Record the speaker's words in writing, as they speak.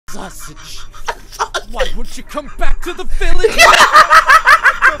sausage. Why won't you come back to the village?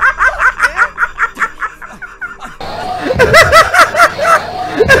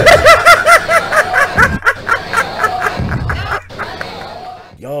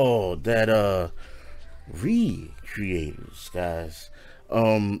 Yo, that recreators, guys.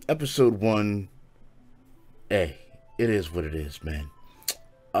 Episode 1. Hey, it is what it is, man.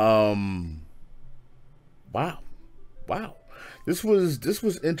 Wow. This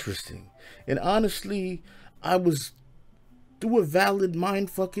was interesting. And honestly, I was through a valid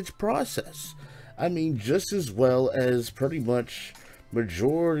mindfuckage process. I mean, just as well as pretty much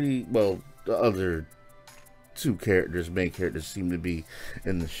majority, well, the other two main characters seem to be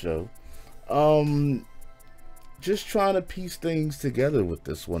in the show. Just trying to piece things together with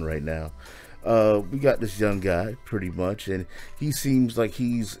this one right now. We got this young guy, pretty much, and he seems like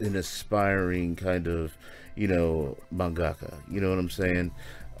he's an aspiring kind of, mangaka, you know what I'm saying?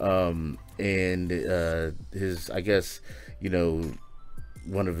 And his, I guess,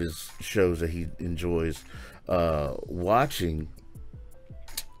 one of his shows that he enjoys watching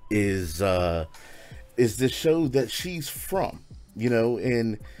is the show that she's from,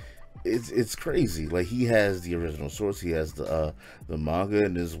 and it's crazy. Like, he has the original source, he has the manga,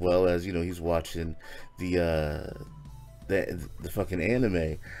 and as well as he's watching the fucking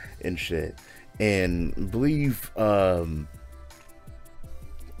anime and shit. And I believe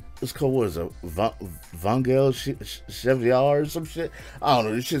it's called, what is it, Vangel Cheviar or some shit? I don't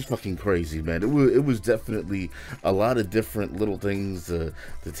know, this shit's fucking crazy, man. It was definitely a lot of different little things to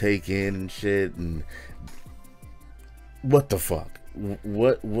take in and shit. And what the fuck?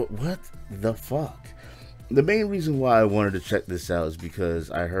 What the fuck? The main reason why I wanted to check this out is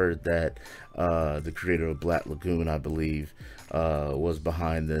because I heard that the creator of Black Lagoon, I believe, was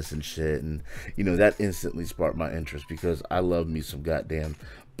behind this and shit, and that instantly sparked my interest because I love me some goddamn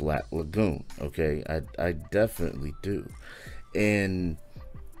Black Lagoon. Okay, I definitely do, and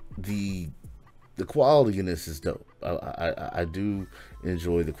the quality in this is dope. I do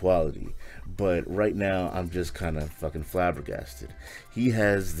enjoy the quality, but right now I'm just kind of fucking flabbergasted. He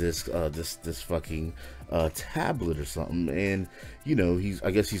has this this fucking tablet or something, and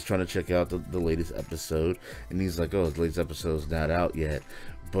I guess he's trying to check out the latest episode, and he's like, oh, the latest episode's not out yet,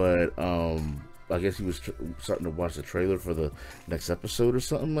 but I guess he was starting to watch the trailer for the next episode or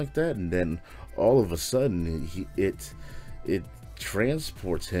something like that, and then all of a sudden it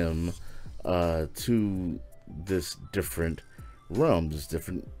transports him to this different realm, this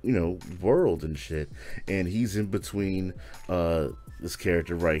different world and shit, and he's in between this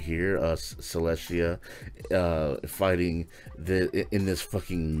character right here, Celestia, fighting in this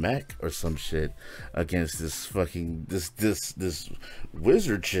fucking mech or some shit against this fucking this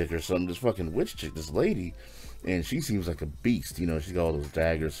wizard chick or something, this fucking witch chick, this lady. And she seems like a beast, she's got all those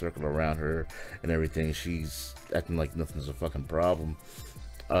daggers circling around her and everything. She's acting like nothing's a fucking problem,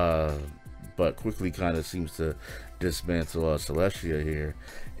 but quickly kind of seems to dismantle Celestia here,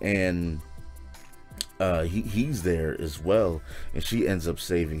 and he's there as well, and she ends up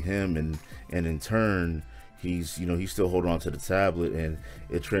saving him, and in turn he's still holding on to the tablet, and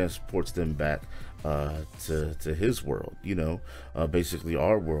it transports them back to his world, basically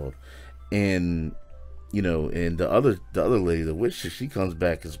our world. And and the other lady, the witch, she comes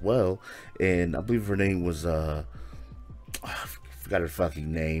back as well, and I believe her name was I forgot her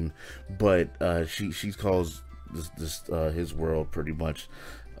fucking name, but she calls this his world pretty much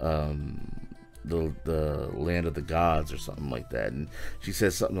the land of the gods or something like that, and she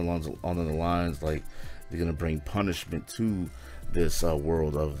says something along the lines like they're gonna bring punishment to this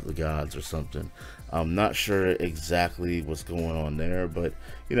world of the gods or something. I'm not sure exactly what's going on there, but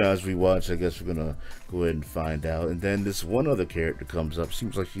as we watch, I guess we're gonna go ahead and find out. And then this one other character comes up.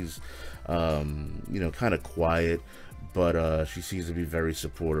 Seems like she's kind of quiet, but she seems to be very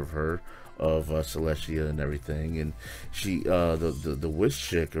supportive of Celestia and everything. And she the witch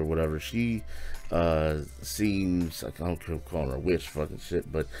chick or whatever, she seems like, I don't call her a witch, fucking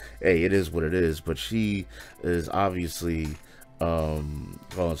shit, but hey, it is what it is. But she is obviously calling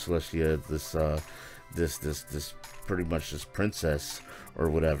Celestia this pretty much this princess or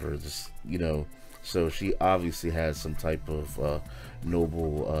whatever, so she obviously has some type of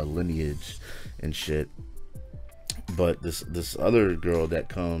noble lineage and shit. But this other girl that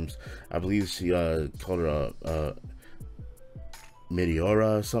comes, I believe she called her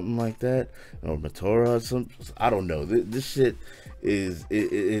Meteora or something like that, or Meteora or something, I don't know. This shit is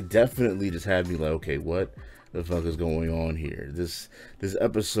it definitely just had me like, okay, what the fuck is going on here? This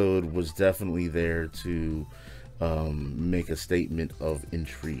episode was definitely there to make a statement of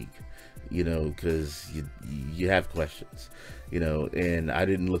intrigue. you know, because you have questions, you know, and I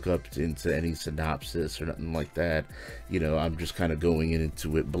didn't look up into any synopsis or nothing like that. You know, I'm just kind of going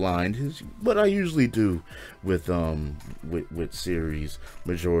into it blind, is what I usually do with series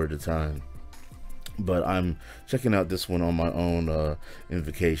majority of the time. But I'm checking out this one on my own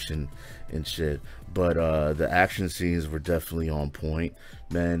invocation and shit. But the action scenes were definitely on point,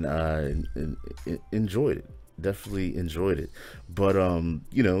 man. Enjoyed it. Definitely enjoyed it. But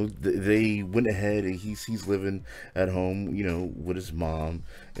you know, they went ahead and he's living at home, you know, with his mom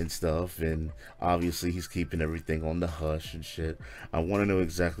and stuff, and obviously he's keeping everything on the hush and shit. I want to know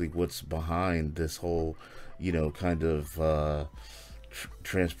exactly what's behind this whole, you know, kind of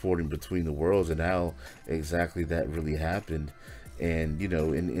transporting between the worlds and how exactly that really happened. And you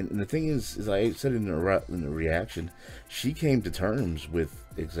know, and the thing is, as I said in the reaction, she came to terms with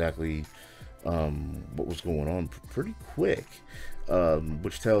exactly what was going on pretty quick,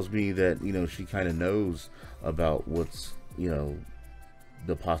 which tells me that, you know, she kind of knows about what's, you know,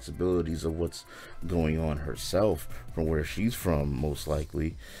 the possibilities of what's going on herself from where she's from, most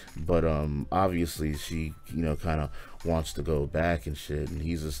likely. But obviously she, you know, kind of wants to go back and shit, and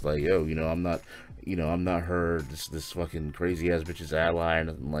he's just like, yo, you know, I'm not her, this fucking crazy ass bitch's ally or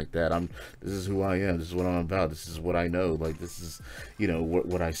nothing like that. This is who I am, this is what I'm about, this is what I know, like, this is, you know,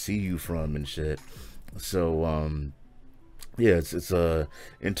 what I see you from and shit. So yeah, it's a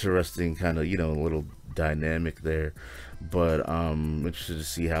interesting kind of, you know, little dynamic there. But I'm interested to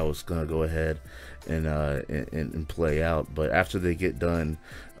see how it's gonna go ahead and play out. But after they get done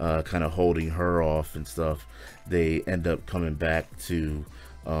kind of holding her off and stuff, they end up coming back to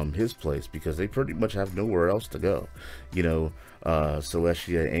his place because they pretty much have nowhere else to go, you know.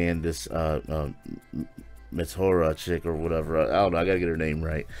 Celestia and this Mithora chick or whatever, I don't know, I gotta get her name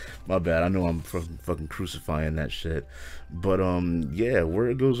right, my bad, I know I'm fucking crucifying that shit. But yeah, where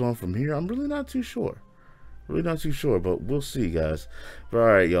it goes on from here, I'm really not too sure. Really not too sure, but we'll see, guys. But all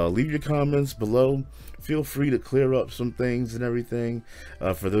right, y'all, leave your comments below. Feel free to clear up some things and everything.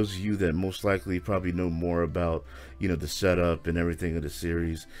 For those of you that most likely probably know more about, you know, the setup and everything of the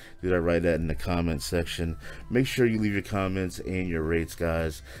series, did I write that in the comment section? Make sure you leave your comments and your rates,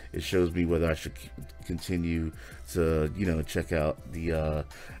 guys. It shows me whether I should continue to, you know, check out the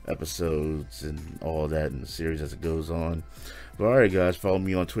episodes and all that in the series as it goes on. But alright, guys, follow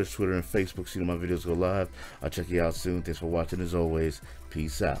me on Twitch, Twitter, and Facebook. See when my videos go live. I'll check you out soon. Thanks for watching. As always,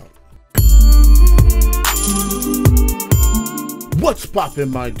 peace out. What's poppin',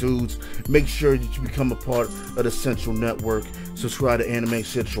 my dudes? Make sure that you become a part of the Central Network. Subscribe to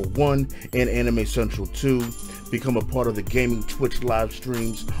AnimeCenTruL 1 and AnimeCenTruL 2. Become a part of the gaming Twitch live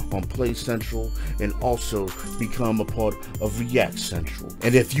streams on PlayCentral, and also become a part of ReactCentruL.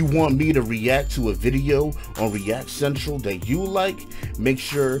 And if you want me to react to a video on ReactCentruL that you like, make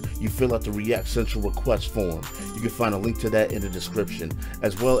sure you fill out the ReactCentruL request form. You can find a link to that in the description,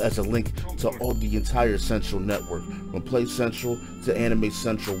 as well as a link to all the entire Central Network, from PlayCentral to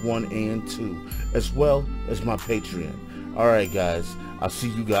AnimeCenTruL 1 and 2, as well as my Patreon. Alright, guys, I'll see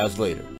you guys later.